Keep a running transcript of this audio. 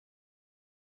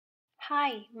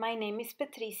Hi, my name is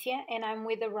Patrícia and I'm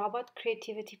with the Robot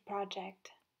Creativity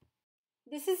Project.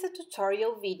 This is a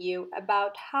tutorial video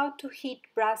about how to heat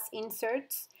brass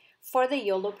inserts for the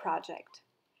YOLO project.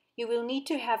 You will need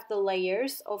to have the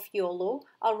layers of YOLO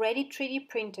already 3D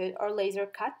printed or laser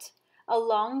cut,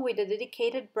 along with the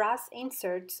dedicated brass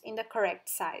inserts in the correct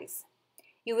size.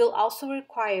 You will also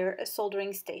require a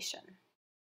soldering station.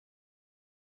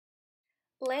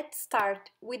 Let's start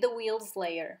with the wheels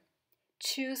layer.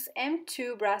 Choose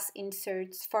M2 brass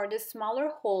inserts for the smaller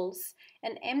holes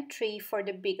and M3 for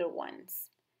the bigger ones.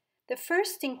 The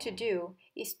first thing to do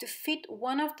is to fit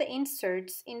one of the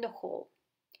inserts in the hole.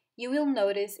 You will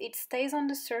notice it stays on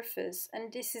the surface,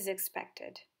 and this is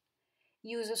expected.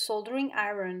 Use a soldering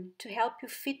iron to help you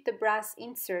fit the brass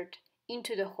insert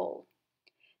into the hole.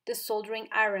 The soldering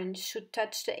iron should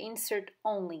touch the insert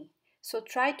only, so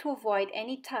try to avoid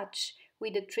any touch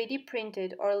with the 3D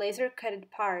printed or laser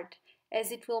cutted part, as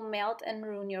it will melt and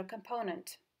ruin your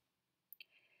component.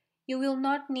 You will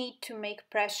not need to make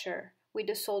pressure with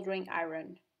the soldering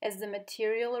iron, as the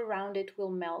material around it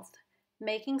will melt,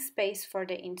 making space for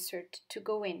the insert to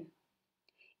go in.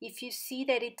 If you see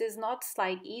that it does not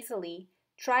slide easily,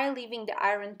 try leaving the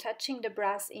iron touching the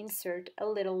brass insert a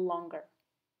little longer.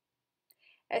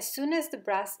 As soon as the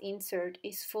brass insert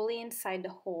is fully inside the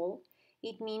hole,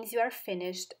 it means you are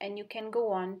finished and you can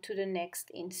go on to the next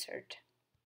insert.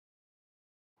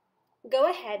 Go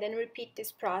ahead and repeat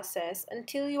this process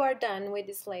until you are done with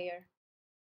this layer.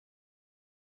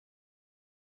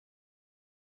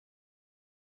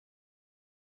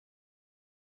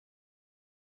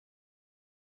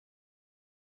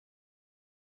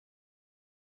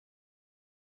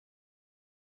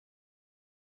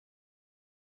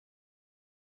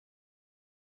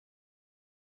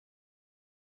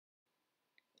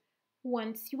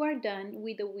 Once you are done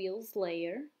with the wheels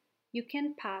layer, you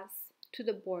can pass to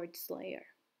the boards layer.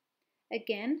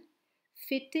 Again,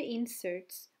 fit the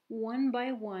inserts one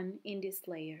by one in this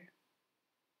layer.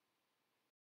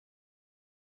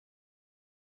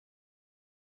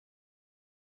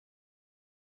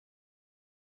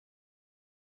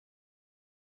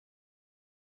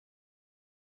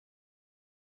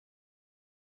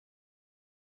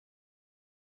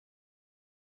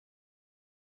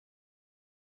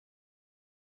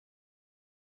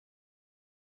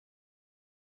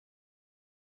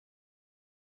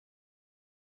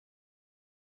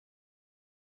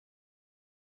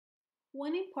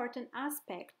 One important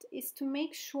aspect is to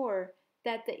make sure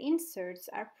that the inserts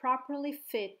are properly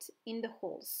fit in the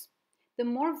holes. The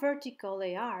more vertical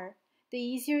they are, the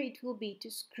easier it will be to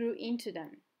screw into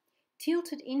them.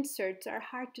 Tilted inserts are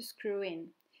hard to screw in,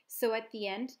 so at the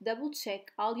end, double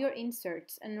check all your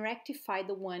inserts and rectify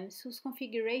the ones whose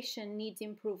configuration needs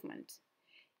improvement.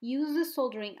 Use the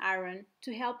soldering iron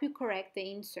to help you correct the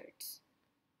inserts.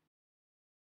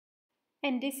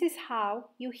 And this is how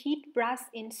you heat brass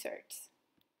inserts.